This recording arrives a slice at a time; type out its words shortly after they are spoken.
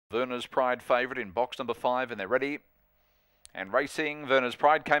Werner's Pride favourite in box number 5, and they're ready. And racing, Werner's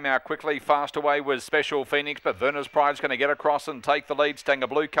Pride came out quickly. Fast away was Special Phoenix, but Werner's Pride's going to get across and take the lead. Stanger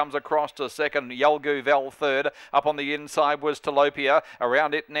Blue comes across to second. Yalgu Val third. Up on the inside was Tilopia.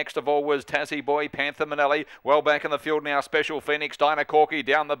 Around it next of all was Tassie Boy, Panther Manelli. Well back in the field now, Special Phoenix. Dinah Corky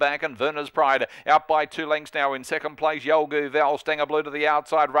down the back, and Werner's Pride out by 2 lengths now. In second place, Yalgu Val. Stanger Blue to the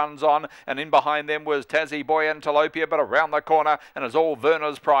outside, runs on. And in behind them was Tassie Boy and Tilopia, but around the corner, and it's all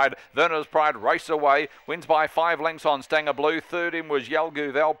Werner's Pride. Werner's Pride race away. Wins by 5 lengths on Stanger Blue. Third in was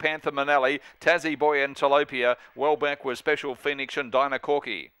Yalgu Val, Panther Manelli, Tassie Boy and Tilopia. Well back was Special Phoenix and Dinah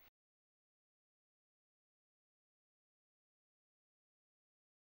Corky.